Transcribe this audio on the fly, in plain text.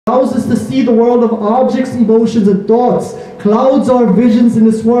allows us to see the world of objects, emotions, and thoughts, clouds our visions in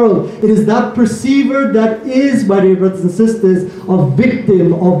this world. It is that perceiver that is, my dear brothers and sisters, a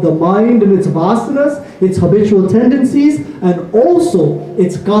victim of the mind and its vasanas, its habitual tendencies, and also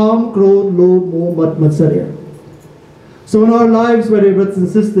its kam, krodh, lobh, moh, mat, matsarya. So in our lives, my dear brothers and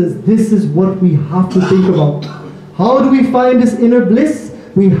sisters, this is what we have to think about. How do we find this inner bliss?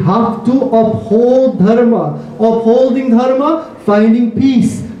 We have to uphold dharma. Upholding dharma, finding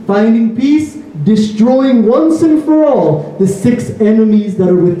peace. Finding peace, destroying once and for all the 6 enemies that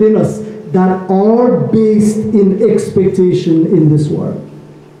are within us that are based in expectation in this world.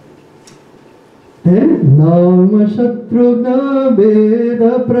 Then, Nama Shatrugna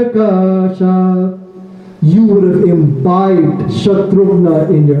Veda Prakasha. You would have imbibed Shatrugna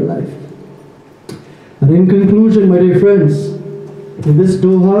in your life. And in conclusion, my dear friends, in this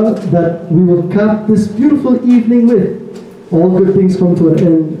doha that we will cap this beautiful evening with, all good things come to an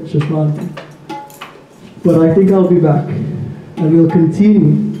end, Shashmanti. But I think I'll be back and we'll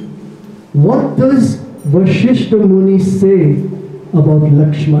continue. What does Vashishta Muni say about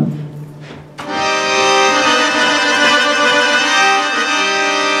Lakshman?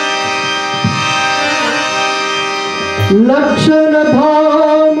 Lakshana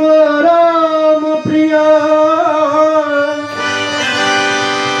Dhama Rama Priya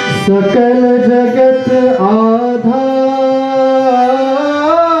Sakal Jagat Adhar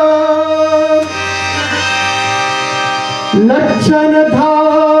Lakshana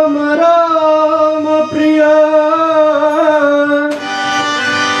Dhama Rama Priya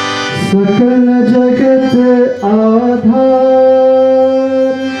Sakal Jagat Adhar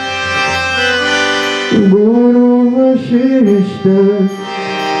Guru Vashishta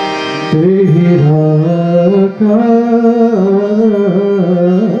Tehiraka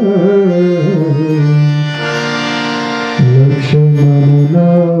Lakshmana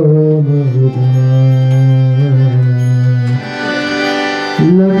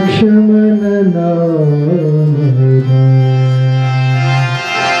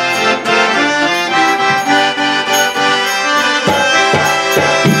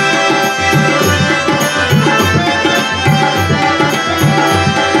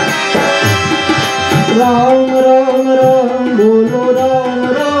Ram Ram Ram Bolo Ram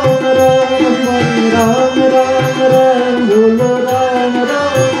Ram Ram Ram Ram Ram Bolo Ram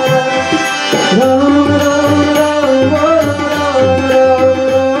Ram Ram Ram Ram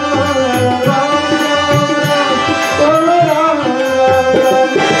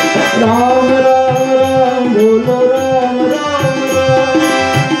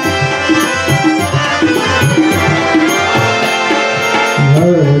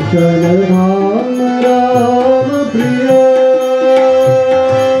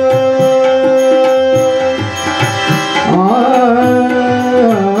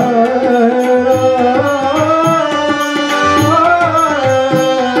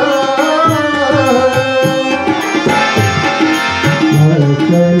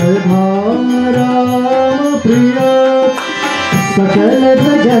सकल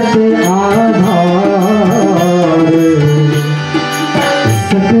जगत आधार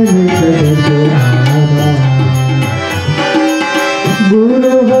सकल जगत आधार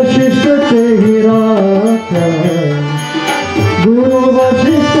गुरु वशिष्ठ तेहि राख गुरु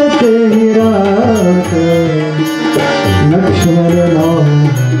वशिष्ठ तेहि राख लक्ष्मण राम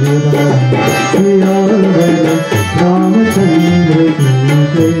सिया रामचंद्र की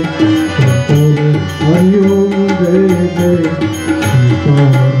जय हरिओम जय जय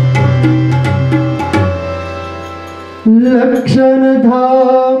Lakshana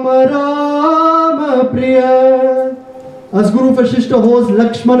Dhama Rama Priya. As Guru Vashishta holds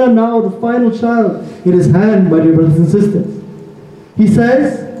Lakshmana now, the final child, in his hand, my dear brothers and sisters, he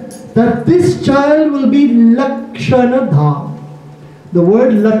says that this child will be Lakshana Dham. The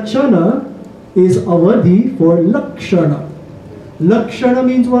word Lakshana is Avadhi for Lakshana. Lakshana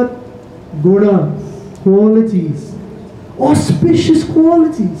means what? Guna, qualities, auspicious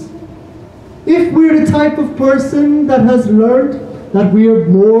qualities. If we're the type of person that has learned that we are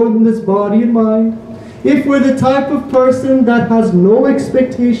more than this body and mind, if we're the type of person that has no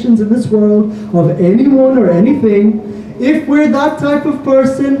expectations in this world of anyone or anything, if we're that type of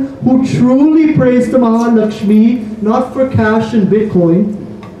person who truly prays to Mahalakshmi, not for cash and Bitcoin,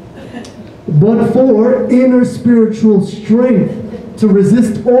 but for inner spiritual strength to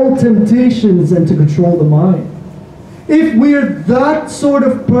resist all temptations and to control the mind. If we're that sort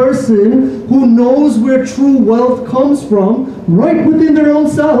of person who knows where true wealth comes from, right within their own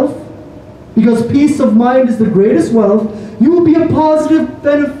self, because peace of mind is the greatest wealth, you will be a positive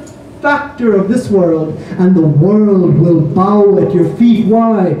factor of this world, and the world will bow at your feet.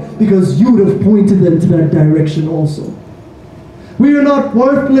 Why? Because you would have pointed them to that direction also. We are not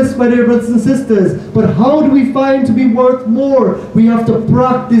worthless, my dear brothers and sisters, but how do we find to be worth more? We have to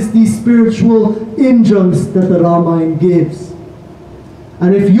practice these spiritual injuncts that the Ramayana gives.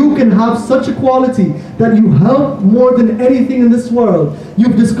 And if you can have such a quality that you help more than anything in this world,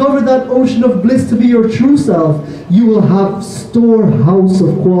 you've discovered that ocean of bliss to be your true self, you will have storehouse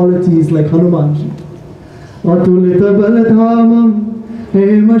of qualities like Hanumanji. Atulita baladhamam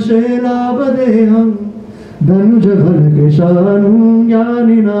hema shelabadeham Dhanujavan Krishanam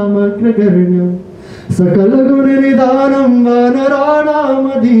Yaninam Akrakarnyam Sakala Guniridanam Vanaranam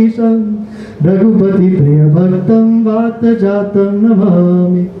Adhisham Ragupati Priya Bhaktam Vatajatam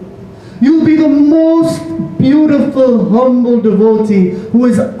Namami. You'll be the most beautiful, humble devotee who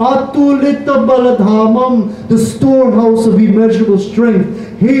is Atulita Baladhamam, the storehouse of immeasurable strength.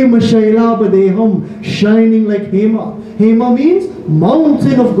 Hema Shailabadeham, shining like Hema. Hema means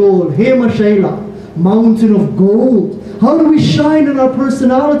mountain of gold. Hema Shaila, mountain of gold. How do we shine in our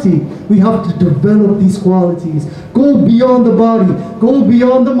personality? We have to develop these qualities. Go beyond the body. Go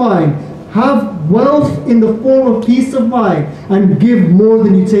beyond the mind. Have wealth in the form of peace of mind and give more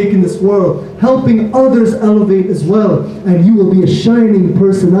than you take in this world, helping others elevate as well. And you will be a shining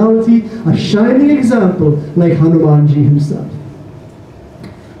personality, a shining example like Hanumanji himself.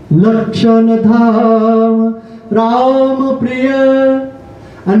 Lakshanadham Rama Priya.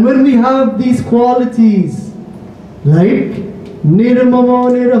 And when we have these qualities, like Nirmamo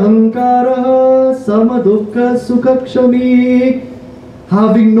Nirhankara Samadukka Sukhakshami,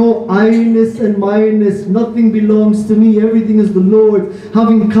 having no I-ness and mine-ness, nothing belongs to me, everything is the Lord,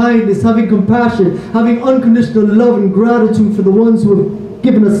 having kindness, having compassion, having unconditional love and gratitude for the ones who have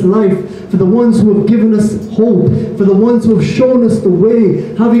given us life, for the ones who have given us hope, for the ones who have shown us the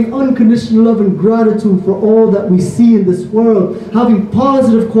way, having unconditional love and gratitude for all that we see in this world, having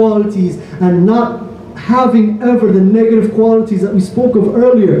positive qualities and not having ever the negative qualities that we spoke of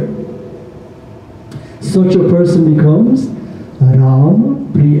earlier. Such a person becomes Rama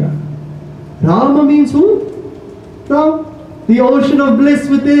Priya. Rama means who? Ram, the ocean of bliss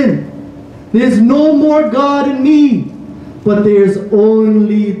within. There's no more God in me, but there's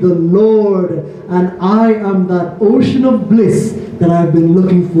only the Lord, and I am that ocean of bliss that I've been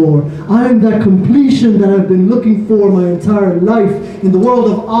looking for. I am that completion that I've been looking for my entire life. In the world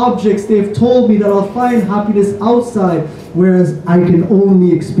of objects, they've told me that I'll find happiness outside, whereas I can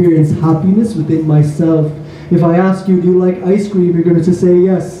only experience happiness within myself. If I ask you, do you like ice cream, you're going to say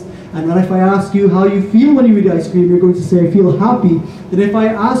yes. And then if I ask you how you feel when you eat ice cream, you're going to say, I feel happy. Then if I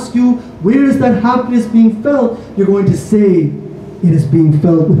ask you, where is that happiness being felt, you're going to say, it is being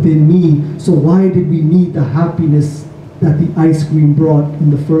felt within me. So why did we need the happiness that the ice cream brought in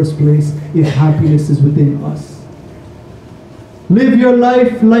the first place if happiness is within us? Live your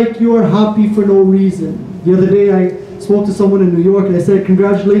life like you are happy for no reason. The other day I spoke to someone in New York and I said,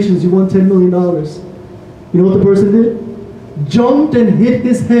 congratulations, you won $10 million. You know what the person did? Jumped and hit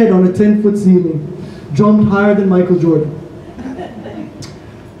his head on a 10-foot ceiling. Jumped higher than Michael Jordan.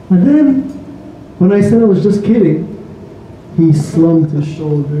 And then, when I said I was just kidding, he slumped his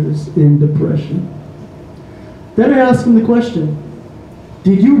shoulders in depression. Then I asked him the question,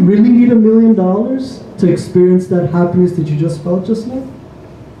 did you really need $1 million to experience that happiness that you just felt just now?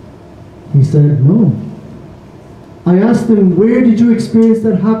 He said, no. I asked him, where did you experience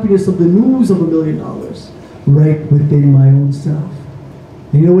that happiness of the news of $1 million? Right within my own self.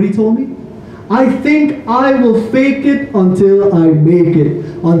 And you know what he told me? I think I will fake it until I make it,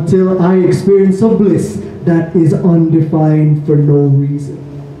 until I experience a bliss that is undefined for no reason.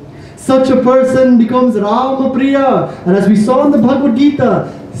 Such a person becomes Rama Priya, and as we saw in the Bhagavad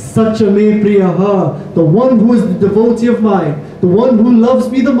Gita, Sacha me priyaha, the one who is the devotee of mine, the one who loves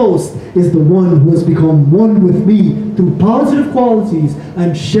me the most, is the one who has become one with me through positive qualities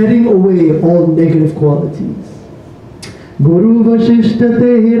and shedding away all negative qualities. Guru Vashishta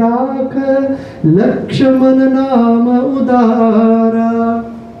te hirakha Lakshmana nama udara.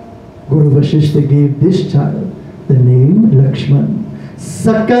 Guru Vashishta gave this child the name Lakshman.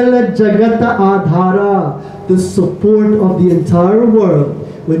 Sakala Jagata Adhara, the support of the entire world.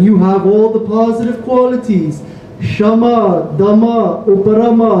 When you have all the positive qualities, Shama, Dhamma,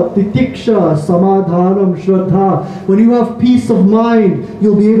 Uparama, Titiksha, Samadhanam, Shraddha. When you have peace of mind,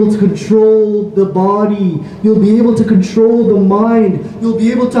 you'll be able to control the body. You'll be able to control the mind. You'll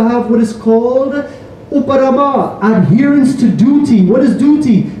be able to have what is called Uparama, adherence to duty. What is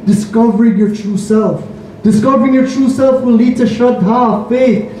duty? Discovering your true self. Discovering your true self will lead to Shraddha,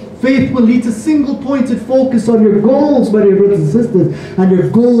 faith. Faith will lead to single-pointed focus on your goals, my dear brothers and sisters, and your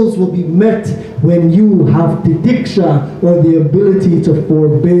goals will be met when you have the diksha, or the ability to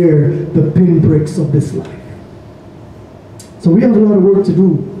forbear the pinpricks of this life. So we have a lot of work to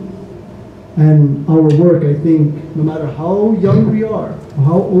do. And our work, I think, no matter how young we are, or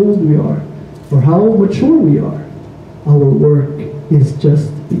how old we are, or how mature we are, our work is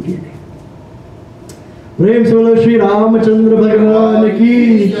just beginning. Prem Solo Shri Ramachandra Bhagavan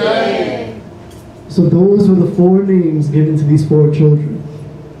Ki Jai. So those were the 4 names given to these 4 children.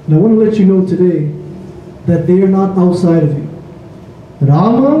 And I want to let you know today that they are not outside of you.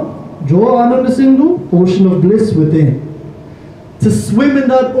 Rama, Jo Ananda Sindhu, ocean of bliss within. To swim in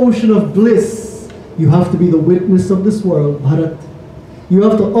that ocean of bliss, you have to be the witness of this world, Bharat. You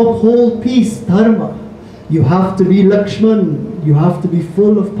have to uphold peace, Dharma. You have to be Lakshman. You have to be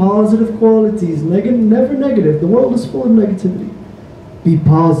full of positive qualities, never negative. The world is full of negativity. Be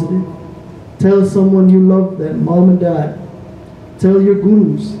positive. Tell someone you love them, mom and dad. Tell your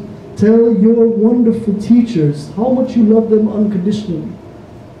gurus. Tell your wonderful teachers how much you love them unconditionally.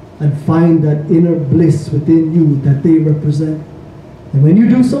 And find that inner bliss within you that they represent. And when you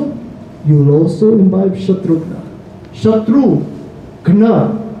do so, you will also imbibe Shatrugna. Shatru,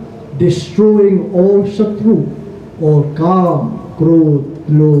 Gna, destroying all Shatru, all Kam, Krodh,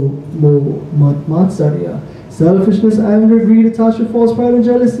 Lobh, Moh, Mat, Matsarya. Selfishness, anger, greed, attachment, false pride, and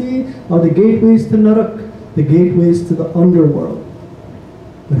jealousy are the gateways to Narak, the gateways to the underworld.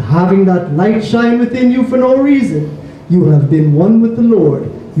 But having that light shine within you for no reason, you have been one with the Lord.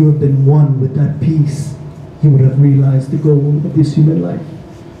 You have been one with that peace. You would have realized the goal of this human life,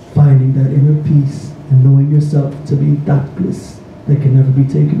 finding that inner peace and knowing yourself to be that bliss that can never be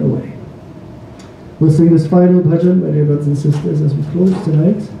taken away. We'll sing this final bhajan, my dear brothers and sisters, as we close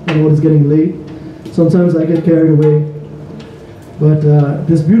tonight. I know it's getting late. Sometimes I get carried away. But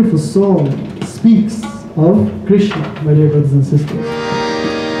this beautiful song speaks of Krishna, my dear brothers and sisters.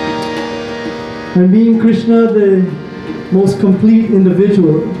 And being Krishna, the most complete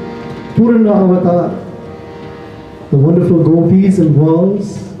individual, Purna Avatar, the wonderful gopis and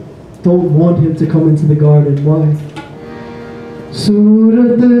walls don't want him to come into the garden. Why?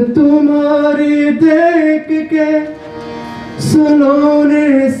 Surat tumhari dekh ke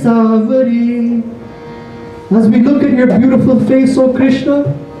sunone savari. As we look at your beautiful face, O Krishna,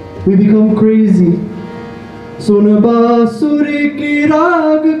 we become crazy. Sun basuri ki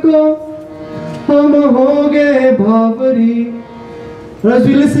raag ko hum ho gaye bhavari. And as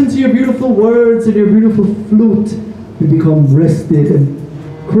we listen to your beautiful words and your beautiful flute, we become rested and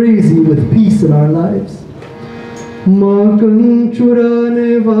crazy with peace in our lives. Makan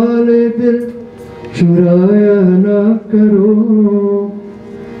churane wale dil churaya na karo.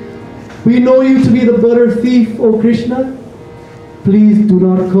 We know you to be the butter thief, O Krishna. Please do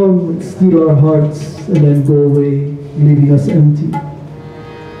not come and steal our hearts and then go away, leaving us empty.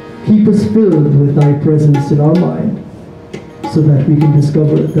 Keep us filled with thy presence in our mind, so that we can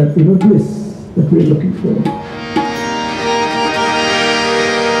discover that inner bliss that we're looking for.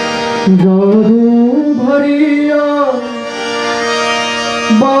 Jadu bhariya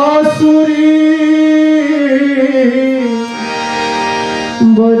basuri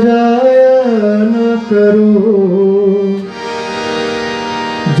bajaya na karo.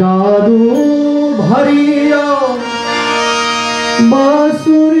 Jadu bhariya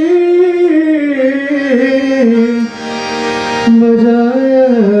basuri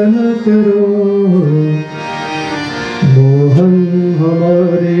bajaya na karo. Mohan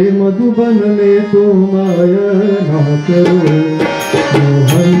हमारे मधुबन में तो माया ना करो.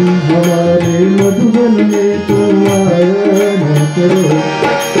 मोहन हमारे मधुबन में तो माया ना करो.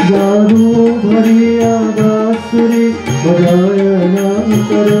 जादू भरिया बांसुरी बजाया ना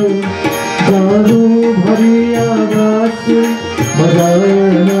करो. जादू भरिया बांसुरी बजाया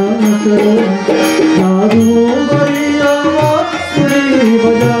ना करो. जादू भरिया बांसुरी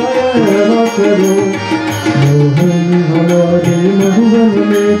बजाया ना करो. मोहन हमारे मधुबन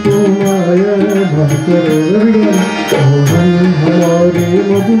में तो माया ना करो. मोहन हमारे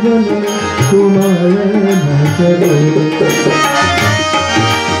मधुबन में तो माया ना करो.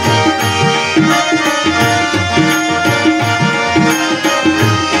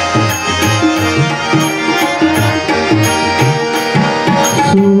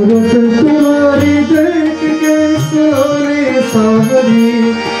 सूरत तुम्हारी देख के सोने सावरी.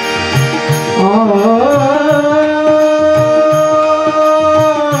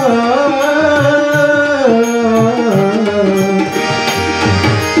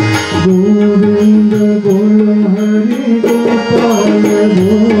 गोविंद बोलो हरि गोपाल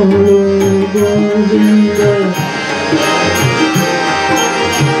बोलो गोविंद.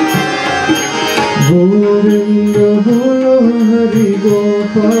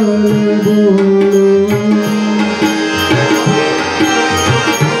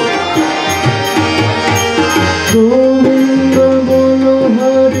 गोविंद बोलो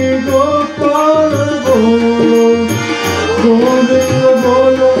हरि गोपाल बोलो, गोविंद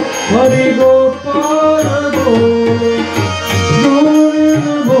बोलो हरि गोपाल बोलो, गोविंद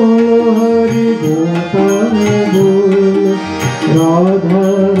बोलो हरि गोपाल बोलो, राधा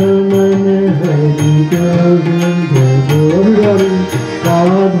रमन हरि गोविंद बोलो,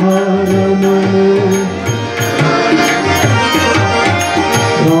 राधा रमन,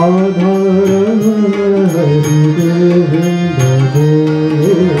 राधा रमन हरि गोविंद बोलो।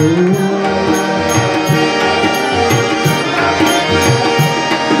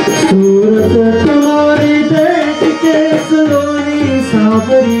 सूरत तुम्हारी देख के सलोनी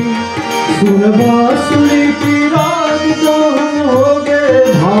सावरी, सुन बांसुरी की राग तो हम हो गए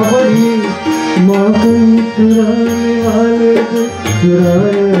भावरी, माखन चुराने वाले को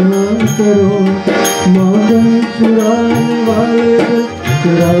चुराया ना करो, माखन चुराने वाले को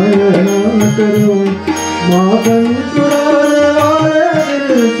चुराया ना करो, माखन